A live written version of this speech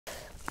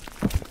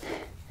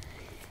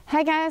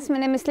Hi guys, my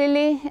name is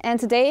Lilly and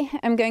today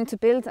I'm going to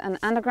build an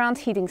underground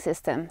heating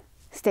system.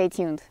 Stay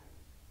tuned.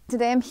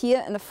 Today I'm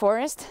here in the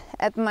forest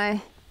at my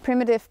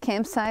primitive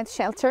campsite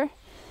shelter,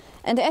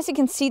 and as you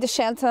can see the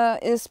shelter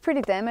is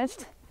pretty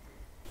damaged.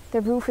 The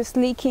roof is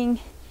leaking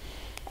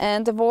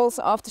and the walls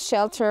of the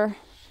shelter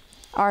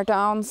are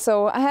down,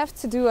 so I have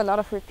to do a lot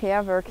of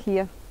repair work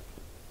here.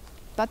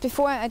 But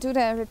before I do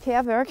the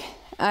repair work,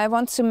 I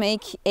want to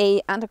make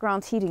an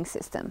underground heating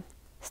system.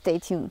 Stay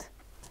tuned.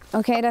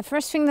 Okay, the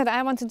first thing that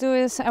I want to do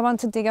is I want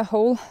to dig a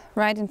hole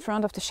right in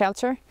front of the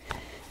shelter.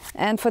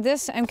 And for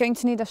this I'm going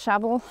to need a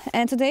shovel.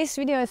 And today's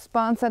video is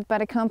sponsored by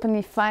the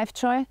company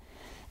 5Joy.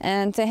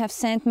 And they have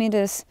sent me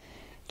this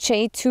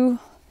J2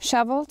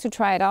 shovel to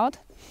try it out.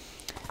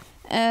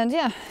 And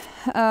yeah,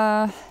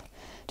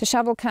 the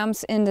shovel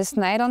comes in this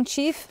nylon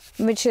sheath,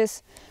 which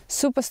is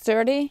super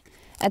sturdy.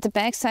 At the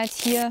back side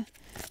here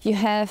you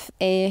have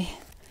a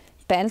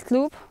belt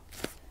loop,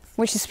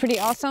 which is pretty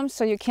awesome,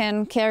 so you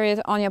can carry it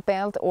on your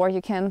belt or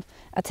you can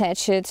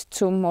attach it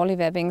to molly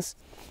webbings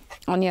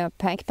on your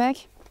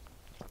backpack.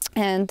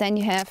 And then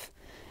you have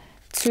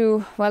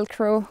two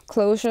Velcro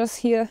closures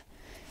here,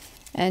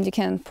 and you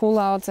can pull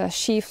out a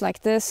sheath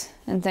like this,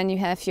 and then you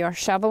have your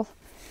shovel.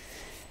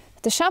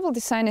 The shovel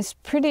design is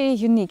pretty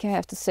unique, I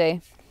have to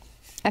say.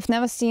 I've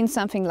never seen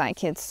something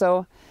like it.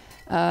 So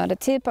the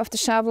tip of the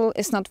shovel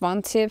is not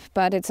one tip,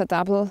 but it's a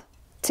double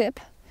tip.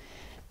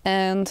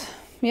 And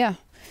yeah,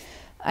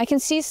 I can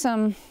see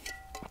some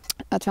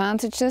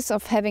advantages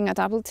of having a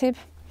double tip.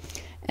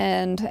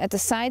 And at the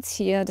sides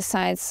here, the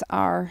sides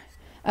are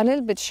a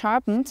little bit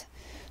sharpened,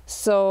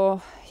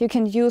 so you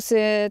can use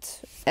it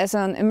as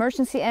an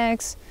emergency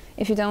axe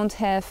if you don't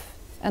have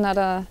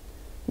another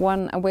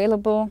one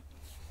available.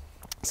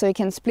 So you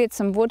can split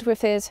some wood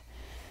with it.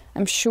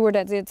 I'm sure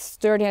that it's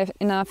sturdy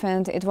enough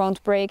and it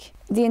won't break.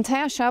 The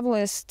entire shovel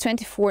is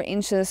 24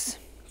 inches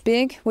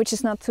big, which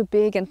is not too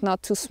big and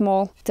not too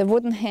small. The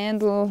wooden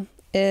handle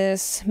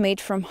is made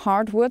from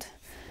hardwood.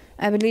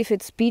 I believe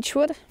it's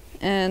beechwood,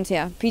 and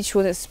yeah,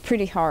 beechwood is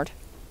pretty hard.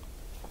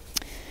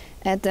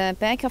 At the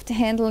back of the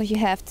handle you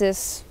have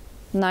this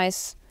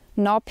nice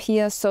knob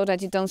here so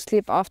that you don't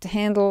slip off the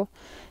handle,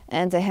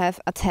 and they have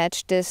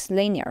attached this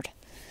lanyard.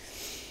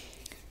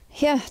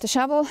 Yeah, the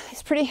shovel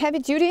is pretty heavy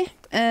duty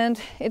and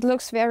it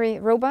looks very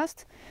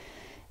robust.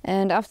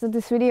 And after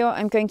this video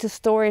I'm going to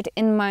store it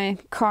in my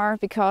car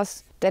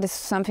because that is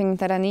something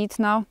that I need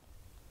now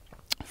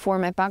for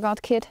my bug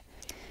out kit.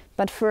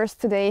 But first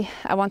today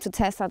I want to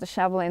test out the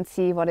shovel and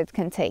see what it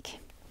can take.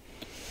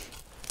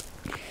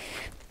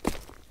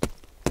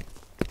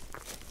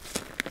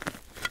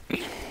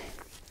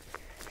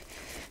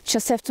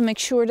 Just have to make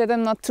sure that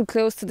I'm not too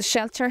close to the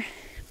shelter.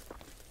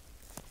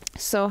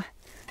 So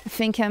I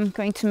think I'm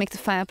going to make the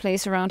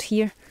fireplace around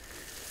here.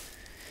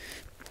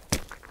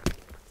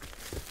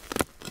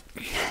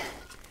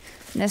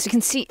 And as you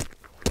can see,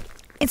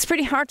 it's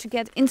pretty hard to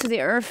get into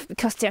the earth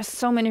because there's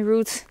so many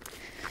roots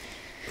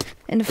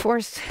in the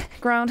forest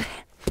ground.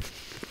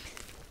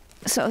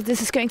 So this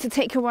is going to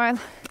take a while.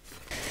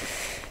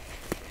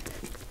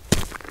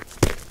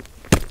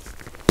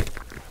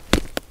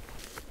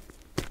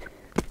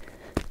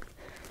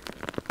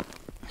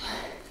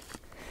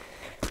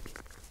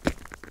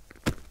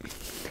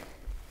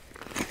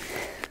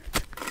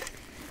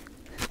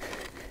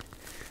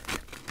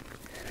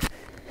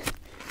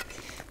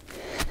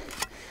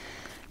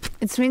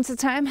 It's winter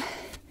time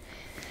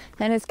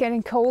and it's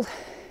getting cold,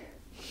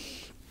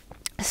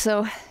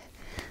 so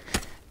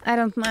I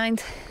don't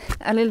mind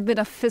a little bit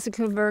of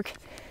physical work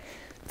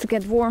to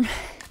get warm.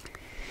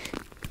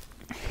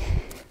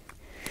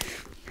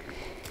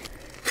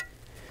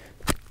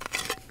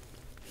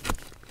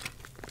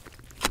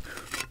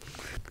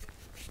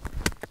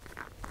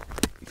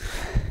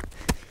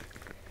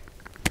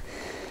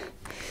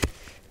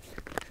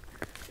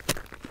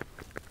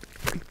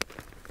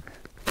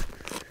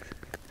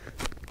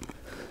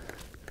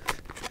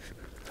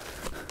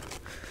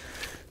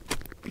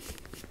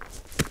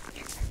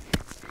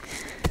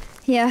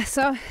 Yeah,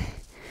 so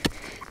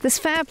this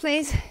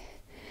fireplace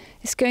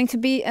is going to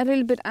be a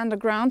little bit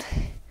underground.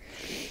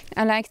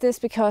 I like this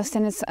because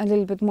then it's a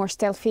little bit more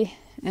stealthy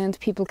and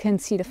people can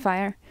see the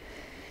fire.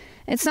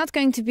 It's not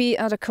going to be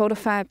a Dakota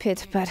fire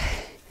pit, but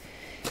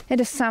it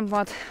is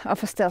somewhat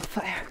of a stealth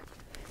fire.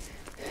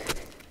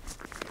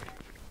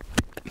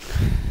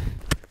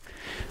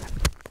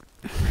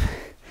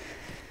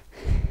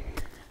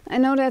 I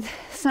know that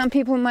some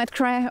people might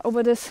cry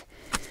over this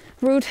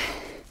root,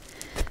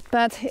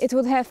 but it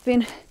would have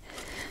been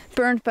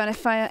burned by the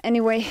fire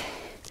anyway.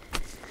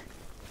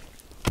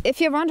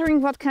 If you're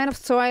wondering what kind of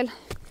soil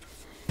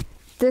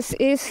this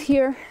is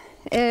here,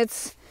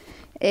 it's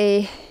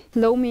a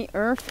loamy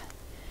earth,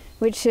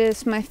 which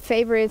is my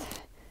favorite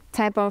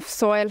type of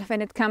soil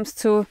when it comes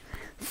to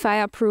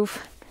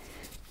fireproof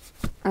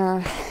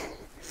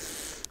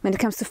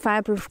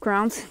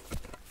ground,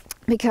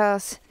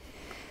 because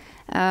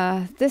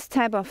this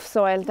type of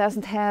soil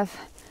doesn't have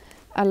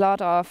a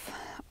lot of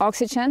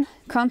oxygen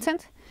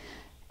content,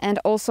 and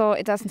also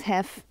it doesn't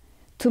have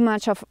too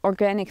much of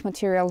organic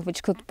material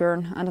which could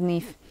burn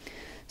underneath.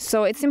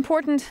 So it's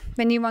important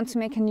when you want to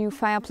make a new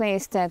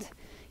fireplace that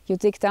you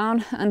dig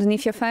down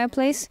underneath your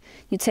fireplace,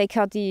 you take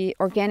out the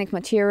organic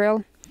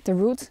material, the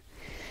root,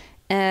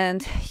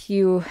 and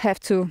you have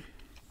to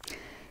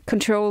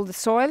control the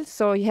soil.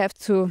 So you have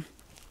to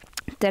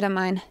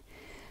determine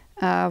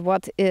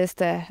what is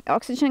the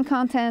oxygen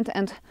content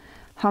and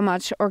how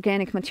much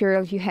organic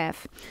material you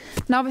have.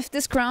 Now with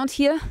this ground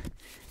here,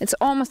 it's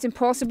almost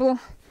impossible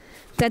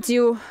that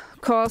you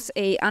cause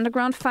a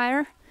underground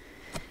fire,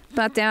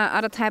 but there are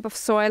other type of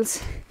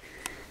soils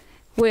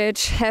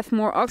which have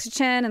more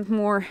oxygen and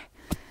more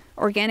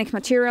organic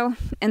material,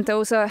 and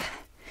those are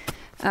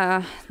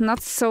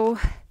not so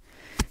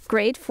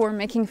great for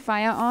making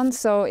fire on.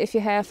 So if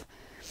you have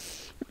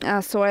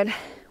a soil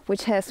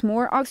which has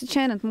more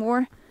oxygen and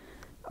more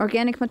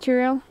organic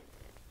material,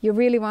 you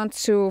really want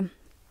to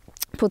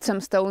put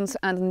some stones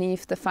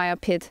underneath the fire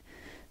pit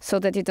so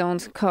that you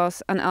don't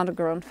cause an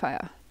underground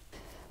fire.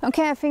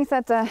 Okay, I think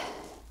that the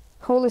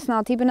hole is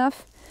now deep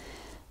enough,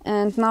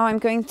 and now I'm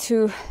going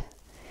to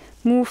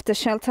move the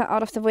shelter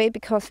out of the way,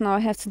 because now I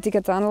have to dig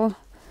a tunnel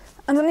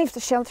underneath the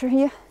shelter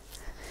here.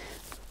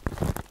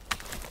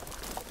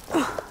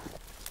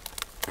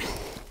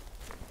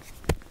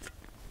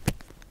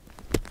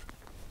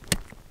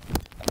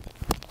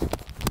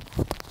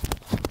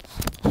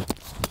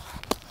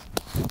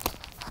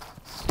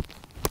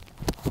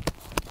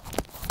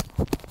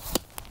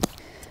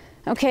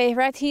 Okay,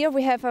 right here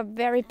we have a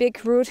very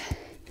big root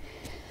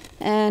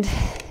and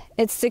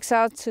it sticks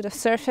out to the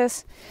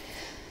surface.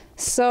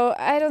 So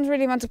I don't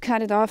really want to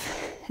cut it off.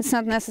 It's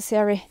not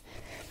necessary.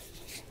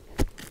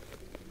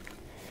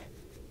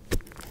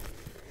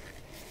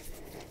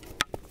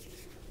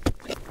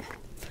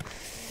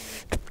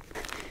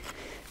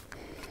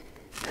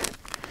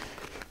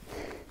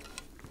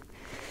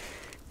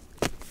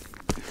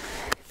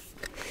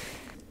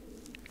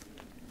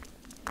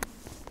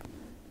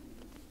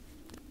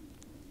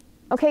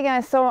 Okay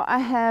guys, so I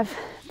have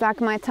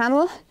dug my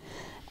tunnel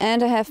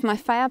and I have my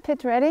fire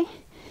pit ready.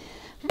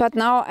 But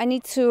now I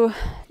need to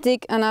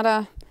dig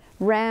another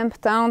ramp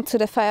down to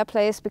the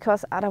fireplace,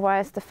 because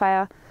otherwise the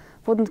fire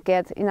wouldn't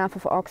get enough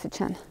of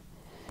oxygen.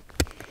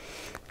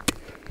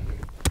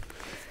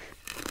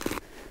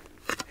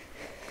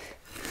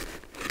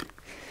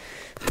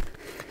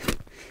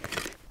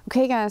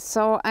 Okay guys,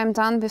 so I'm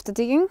done with the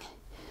digging.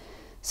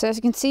 So as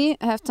you can see,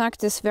 I have dug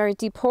this very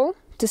deep hole.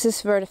 This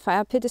is where the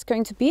fire pit is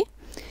going to be.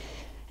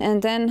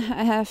 And then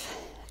I have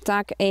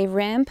dug a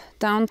ramp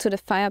down to the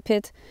fire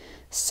pit.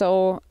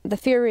 So the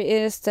theory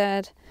is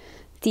that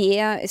the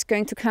air is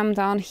going to come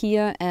down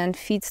here and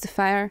feeds the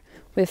fire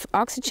with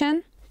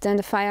oxygen. Then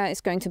the fire is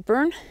going to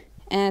burn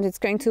and it's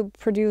going to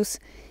produce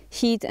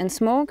heat and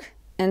smoke.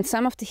 And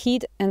some of the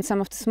heat and some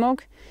of the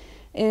smoke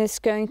is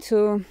going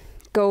to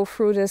go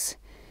through this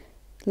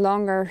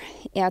longer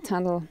air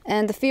tunnel.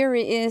 And the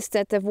theory is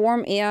that the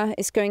warm air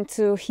is going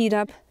to heat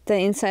up the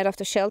inside of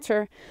the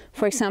shelter.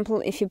 For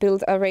example, if you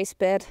build a raised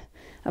bed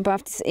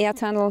above this air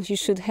tunnel, you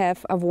should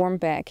have a warm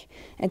bag,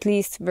 at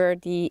least where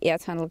the air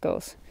tunnel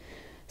goes.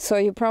 So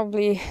you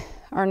probably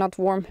are not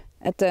warm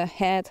at the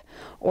head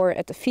or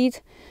at the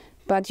feet,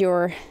 but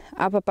your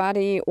upper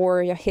body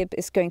or your hip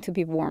is going to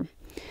be warm.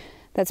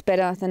 That's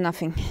better than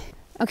nothing.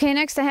 Okay,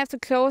 next I have to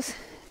close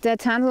the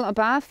tunnel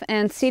above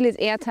and seal it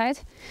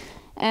airtight.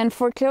 And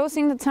for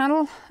closing the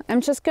tunnel,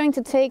 I'm just going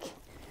to take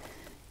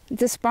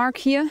this bark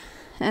here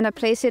and I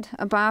place it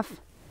above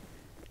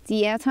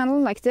the air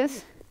tunnel like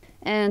this.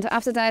 And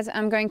after that,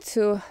 I'm going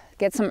to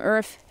get some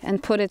earth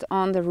and put it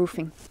on the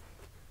roofing.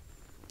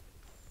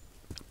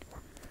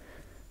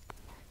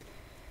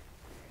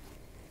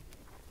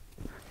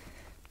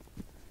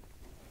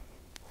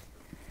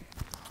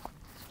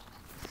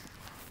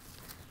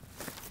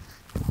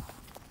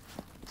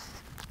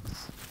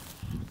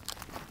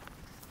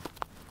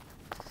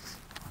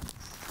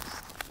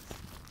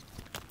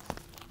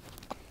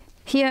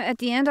 Here at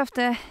the end of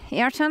the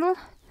air tunnel,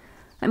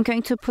 I'm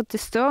going to put the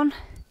stone.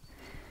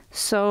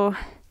 So,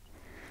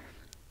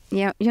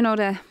 yeah, you know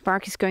the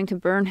bark is going to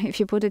burn if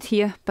you put it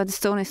here, but the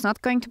stone is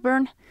not going to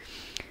burn.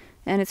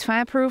 And it's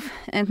fireproof,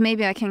 and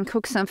maybe I can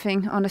cook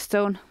something on the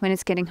stone when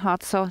it's getting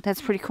hot, so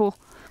that's pretty cool.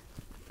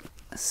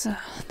 So,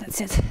 that's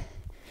it.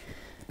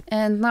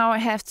 And now I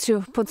have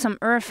to put some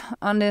earth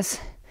on this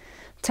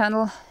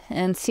tunnel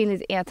and seal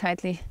it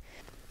airtightly.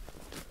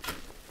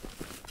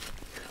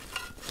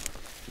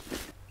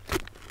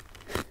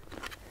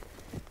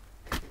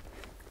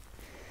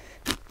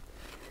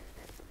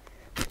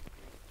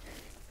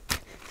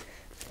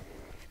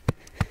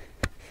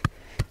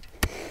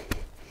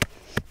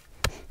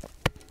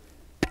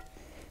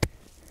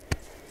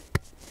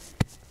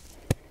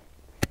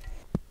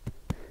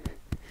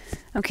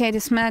 Okay,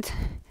 this might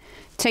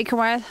take a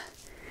while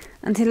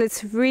until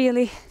it's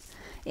really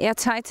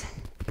airtight.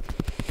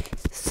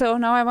 So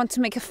now I want to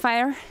make a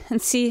fire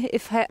and see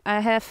if I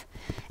have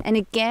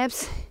any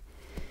gaps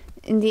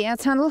in the air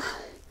tunnel.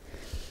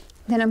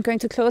 Then I'm going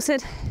to close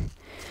it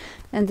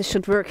and this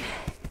should work.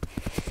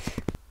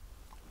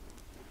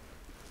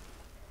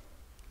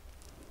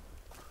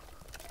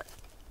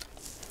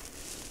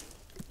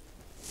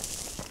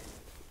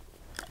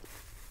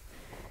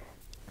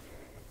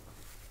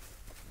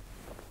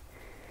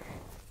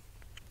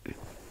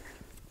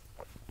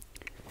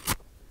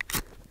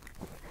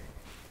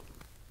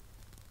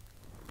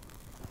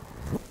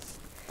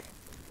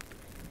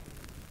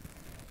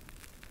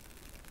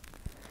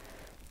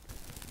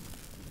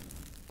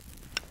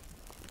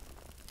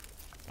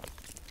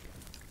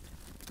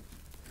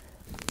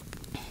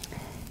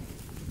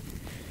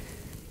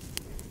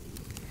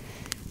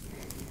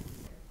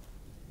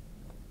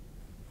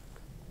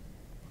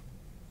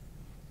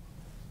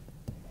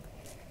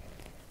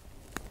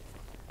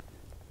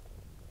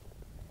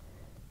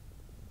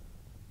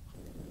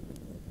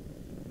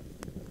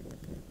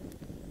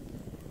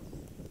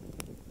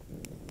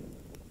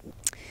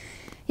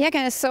 Yeah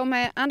guys, so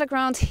my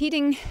underground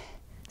heating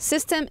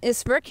system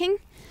is working.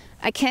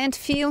 I can't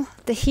feel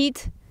the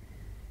heat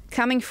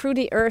coming through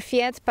the earth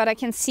yet, but I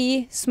can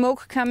see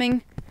smoke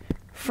coming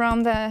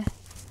from the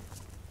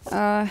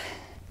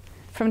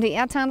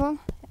air tunnel.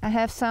 I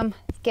have some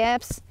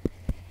gaps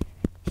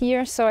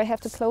here, so I have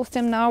to close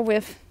them now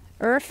with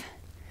earth.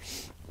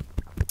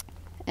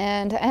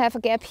 And I have a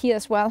gap here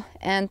as well,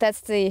 and that's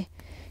the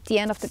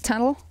end of the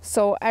tunnel.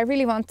 So I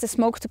really want the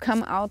smoke to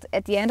come out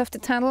at the end of the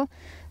tunnel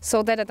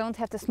so that I don't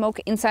have the smoke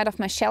inside of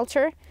my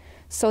shelter.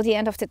 So the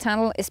end of the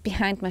tunnel is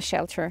behind my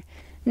shelter.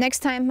 Next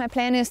time my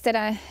plan is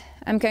that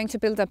I'm going to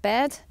build a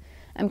bed.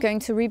 I'm going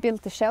to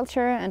rebuild the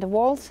shelter and the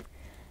walls,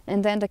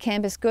 and then the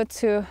camp is good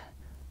to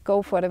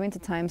go for the winter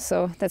time.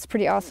 So that's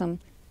pretty awesome.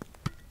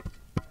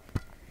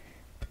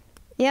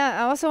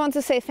 Yeah, I also want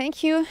to say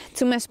thank you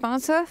to my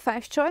sponsor,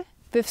 FiveJoy.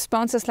 With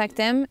sponsors like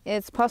them,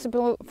 it's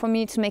possible for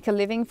me to make a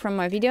living from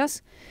my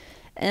videos.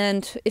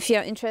 And if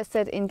you're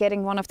interested in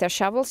getting one of their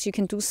shovels, you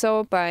can do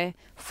so by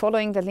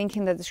following the link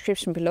in the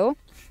description below.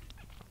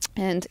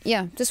 And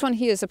yeah, this one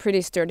here is a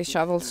pretty sturdy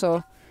shovel,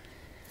 so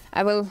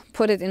I will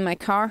put it in my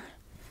car.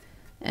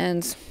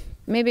 And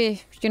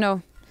maybe, you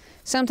know,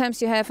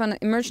 sometimes you have an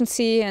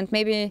emergency and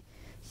maybe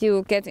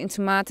you get into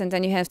mud and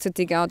then you have to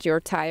dig out your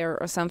tire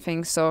or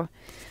something. So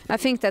I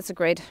think that's a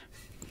great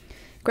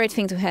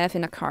thing to have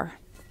in a car.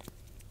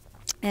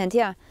 And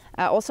yeah,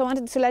 I also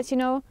wanted to let you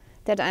know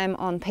that I'm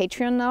on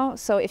Patreon now.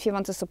 So if you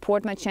want to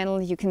support my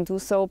channel, you can do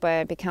so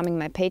by becoming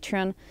my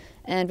Patreon.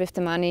 And with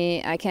the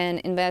money, I can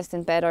invest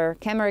in better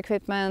camera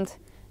equipment,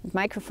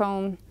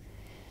 microphone.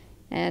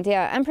 And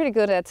yeah, I'm pretty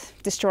good at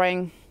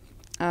destroying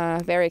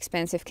very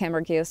expensive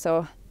camera gear.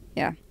 So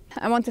yeah,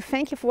 I want to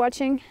thank you for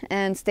watching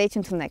and stay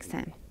tuned till next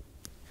time.